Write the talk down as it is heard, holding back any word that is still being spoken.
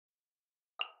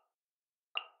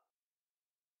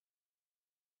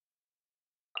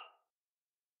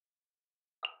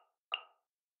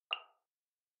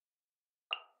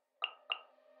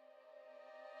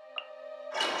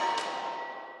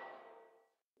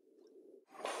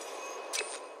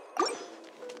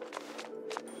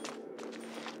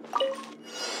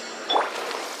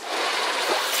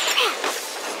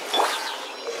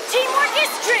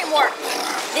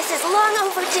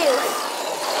overdue.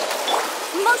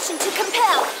 Motion to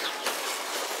compel.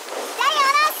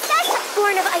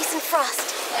 Born of ice and frost.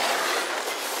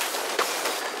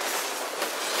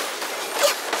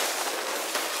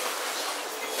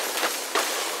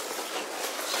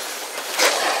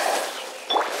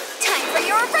 Time for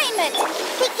your arraignment.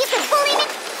 Think you can bully me?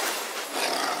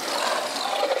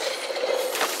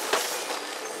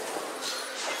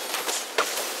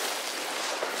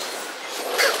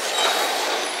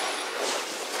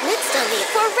 Next on me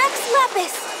for Rex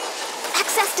Lapis.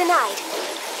 Access denied.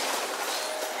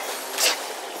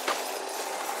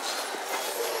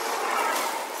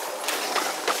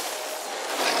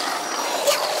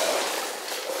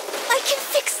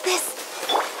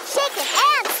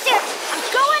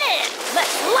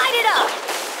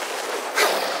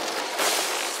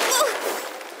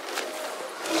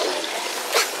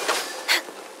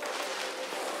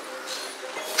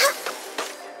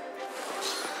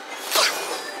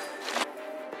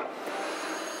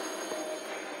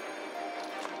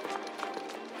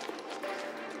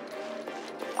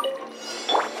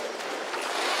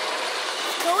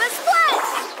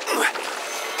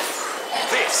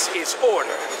 This is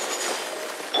order.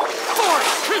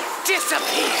 Force,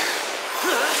 disappear.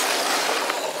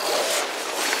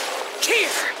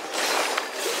 Here.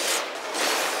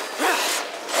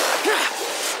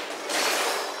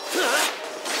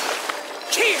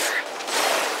 Here.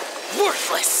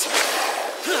 Worthless.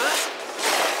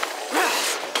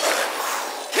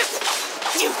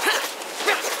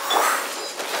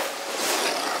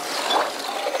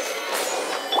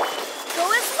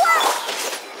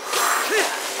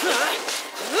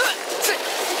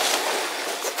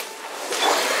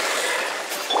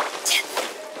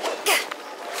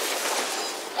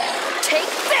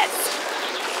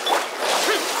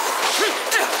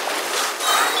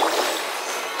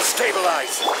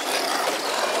 Stabilize.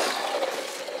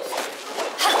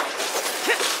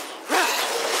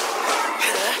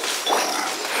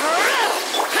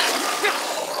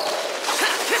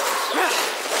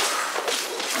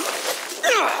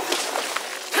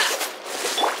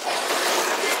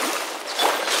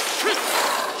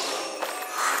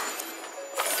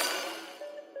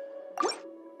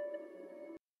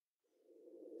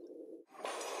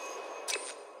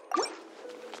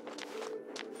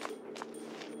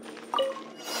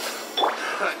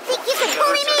 Think you can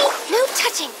bully me? No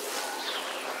touching.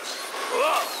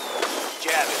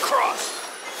 Jab and cross.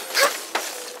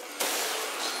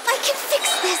 I can fix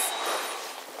this.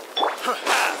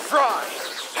 Fry.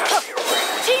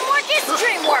 Teamwork is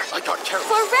dreamwork. I got careful.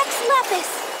 For Rex Lapis.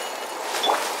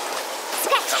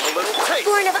 Sketch. Have a little taste.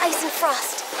 Born of ice and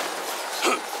frost.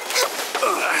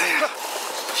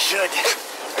 Should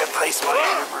replace my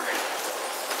armor.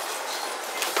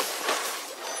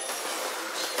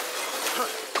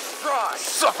 Fry.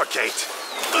 Suffocate.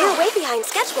 We're way behind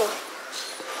schedule.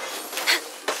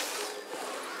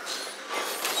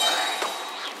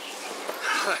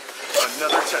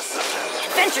 Another test subject.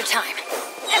 Adventure time.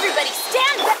 Everybody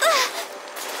stand back.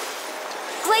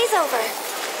 Glaze over.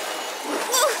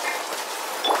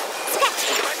 Sketch.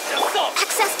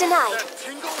 Access denied. That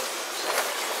tingle?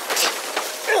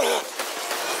 Tingle?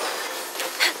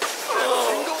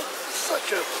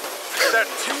 Such a... That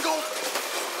tingle?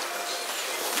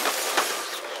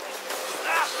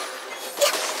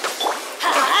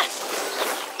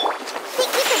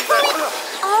 Think you can bully me?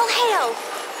 All hail.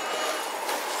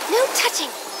 No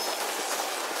touching.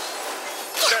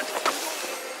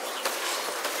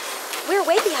 We're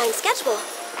way behind schedule.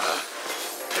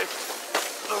 Picked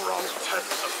the wrong test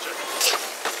subject.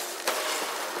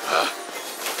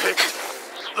 Picked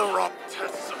the wrong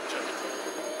test subject.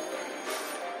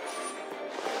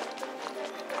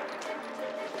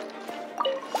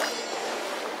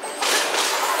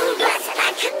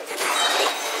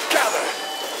 Gather!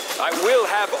 I will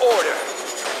have order.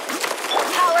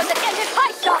 Power that ended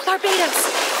high shot. Barbados.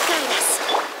 Guide us.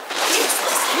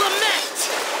 Useless lament!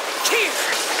 Here!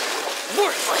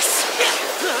 Worthless!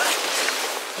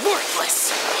 Worthless!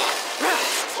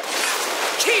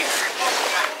 Here!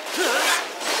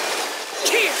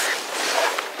 Here!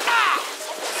 Ah!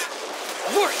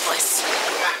 Worthless!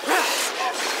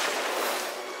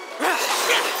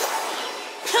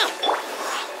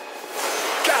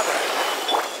 Gather!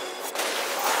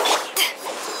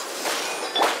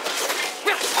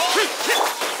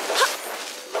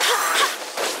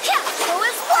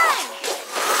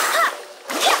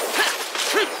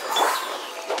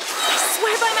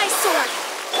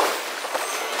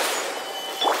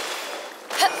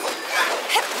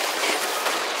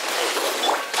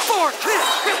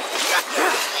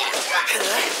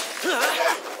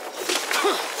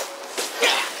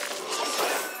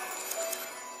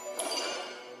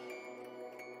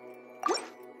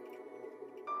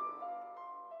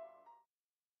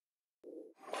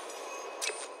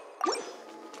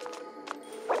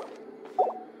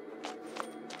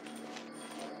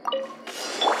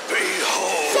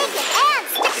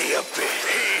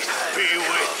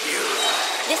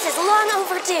 long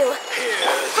overdue. Hear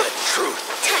the truth.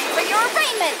 Time for your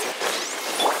arraignment!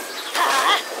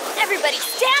 Everybody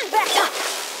stand back!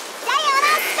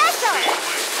 Diana Special!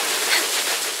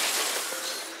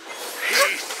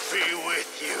 Peace be with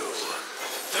you.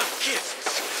 The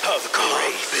gifts of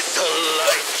grace. Let the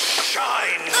light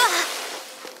shine.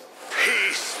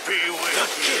 Peace be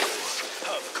with you. The gifts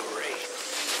of grace.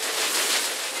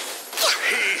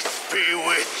 Peace be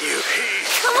with you.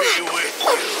 Peace be with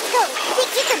you. Go!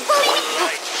 Think you can bully me?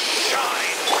 Light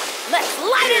shine. Let's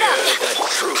light it up! Hear the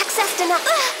truth. Access denied.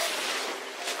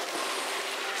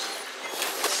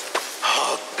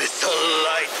 Let the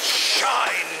light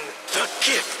shine. The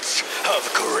gifts of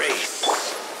grace.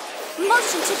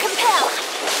 Motion to compel.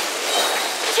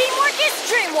 Teamwork is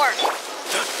dreamwork.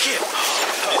 The gift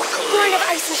of grace. Born of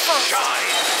ice and frost.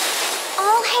 Shine.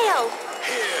 All hail.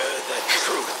 Hear the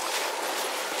truth.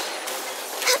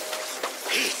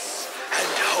 Peace and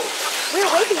hope. We're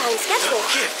way behind The schedule.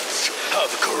 gifts of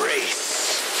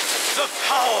grace. The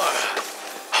power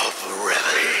of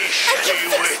revelation I can be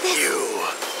fix with this. you.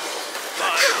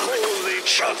 My holy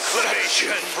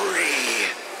proclamation free.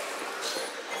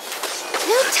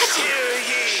 No touching. Hear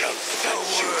ye the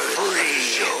word free.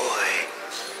 Joy.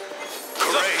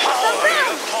 Grace be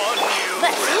upon you.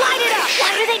 Let's light it up.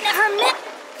 Why do they never admit?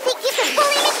 Think you can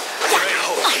bully me?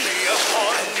 Grace be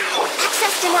upon you.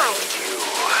 Access denied.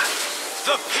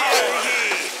 The power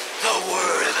ye the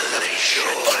word revelation.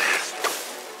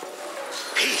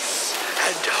 Peace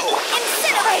and hope.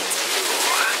 Incinerate!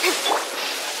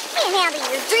 And out of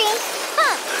your dream.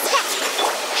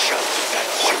 Shall set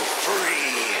you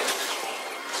free.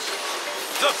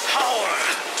 The power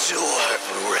door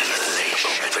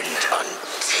revelation opened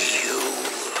unto you.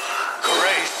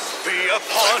 Grace be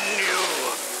upon you.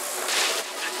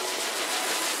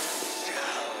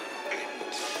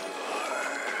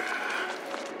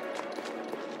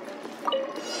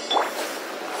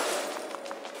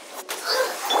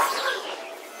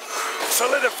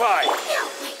 Solidify. No,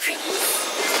 my pretty.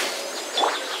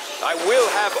 I will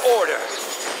have order.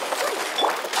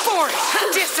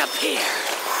 Force, disappear!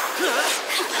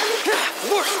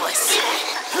 Worthless!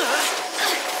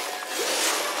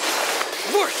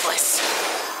 Worthless!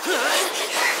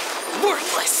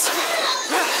 Worthless!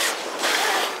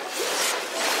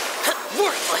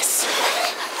 Worthless!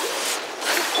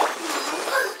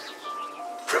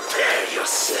 Prepare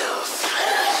yourself.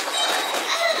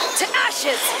 To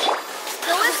ashes!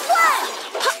 Go as blood!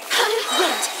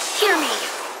 Wind, hear me!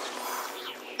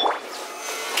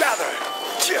 Gather.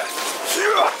 Yes.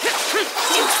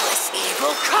 Useless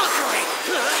evil conquering!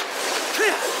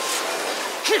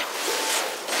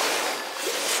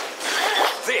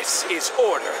 This is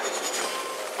order.